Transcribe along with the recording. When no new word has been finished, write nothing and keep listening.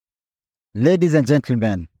Ladies and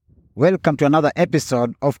gentlemen, welcome to another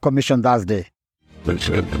episode of Commission Thursday. Turn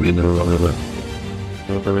within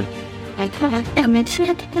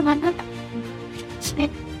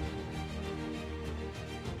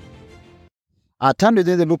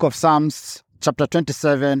the book of Psalms, chapter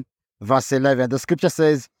 27, verse 11. The scripture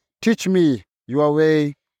says, "Teach me your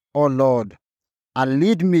way, O Lord, and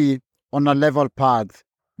lead me on a level path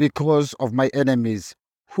because of my enemies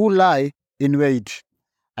who lie in wait."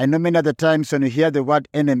 I know many other times when you hear the word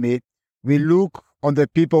enemy, we look on the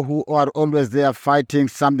people who are always there fighting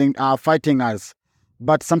us.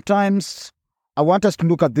 But sometimes I want us to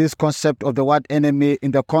look at this concept of the word enemy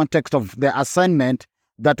in the context of the assignment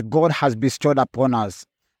that God has bestowed upon us.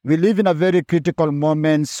 We live in a very critical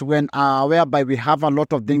moments whereby we have a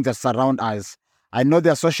lot of things that surround us. I know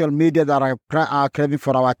there are social media that are craving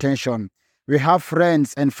for our attention. We have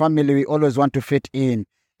friends and family we always want to fit in.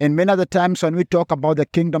 And many other times when we talk about the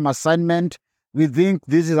kingdom assignment, we think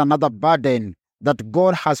this is another burden that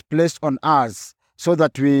God has placed on us so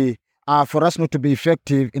that for us not to be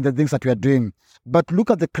effective in the things that we are doing. But look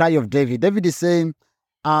at the cry of David. David is saying,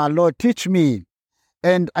 Lord, teach me.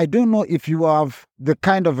 And I don't know if you have the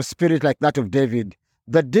kind of a spirit like that of David,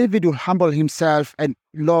 that David will humble himself and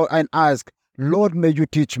ask, Lord, may you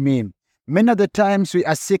teach me. Many of the times we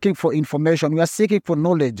are seeking for information, we are seeking for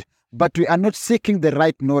knowledge, but we are not seeking the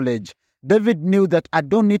right knowledge. David knew that I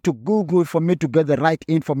don't need to Google for me to get the right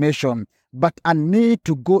information, but I need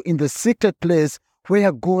to go in the secret place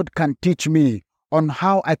where God can teach me on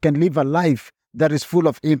how I can live a life that is full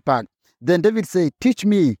of impact. Then David said, teach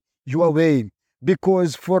me your way.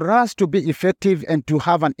 Because for us to be effective and to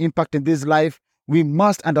have an impact in this life, we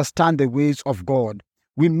must understand the ways of God.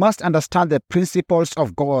 We must understand the principles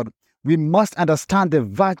of God. We must understand the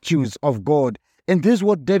virtues of God. And this is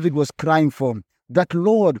what David was crying for, that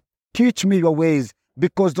Lord, teach me your ways.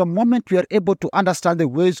 Because the moment we are able to understand the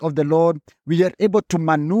ways of the Lord, we are able to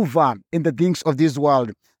maneuver in the things of this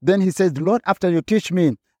world. Then he says, Lord, after you teach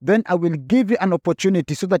me, then I will give you an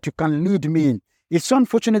opportunity so that you can lead me. It's so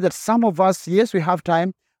unfortunate that some of us, yes, we have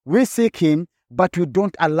time, we seek him, but we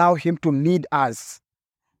don't allow him to lead us.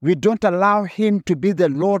 We don't allow him to be the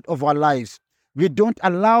Lord of our lives. We don't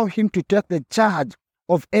allow him to take the charge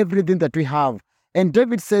of everything that we have. And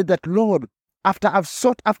David said that, Lord, after I've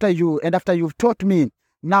sought after you and after you've taught me,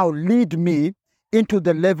 now lead me into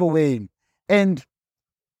the level way. And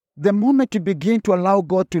the moment you begin to allow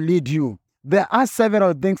God to lead you, there are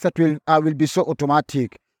several things that will be so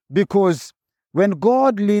automatic. Because when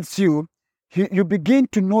God leads you, you begin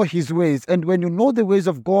to know his ways. And when you know the ways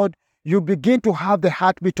of God, you begin to have the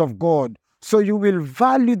heartbeat of God. So you will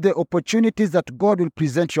value the opportunities that God will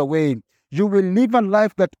present your way. You will live a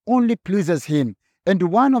life that only pleases him. And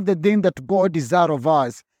one of the things that God desires of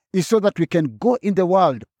us is so that we can go in the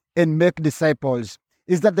world and make disciples.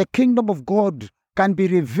 Is that the kingdom of God can be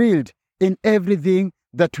revealed in everything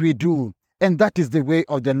that we do. And that is the way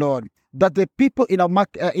of the Lord. That the people in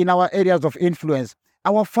our areas of influence,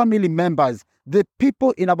 our family members, the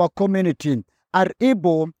people in our community are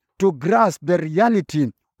able to grasp the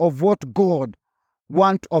reality of what God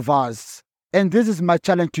wants of us. And this is my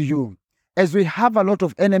challenge to you. As we have a lot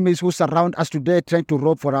of enemies who surround us today trying to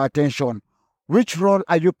rob for our attention, which role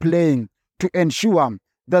are you playing to ensure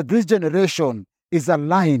that this generation is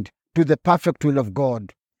aligned to the perfect will of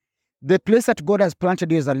God? The place that God has planted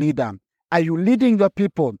you as a leader, are you leading your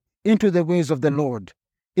people into the ways of the Lord?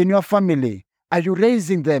 In your family, are you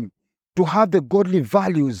raising them to have the godly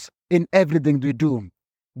values in everything we do?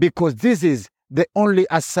 Because this is the only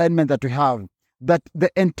assignment that we have, that the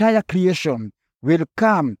entire creation will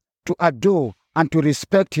come to adore and to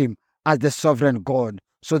respect him as the sovereign God.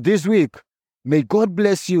 So this week, may God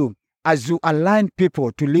bless you as you align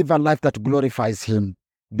people to live a life that glorifies him.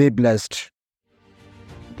 Be blessed.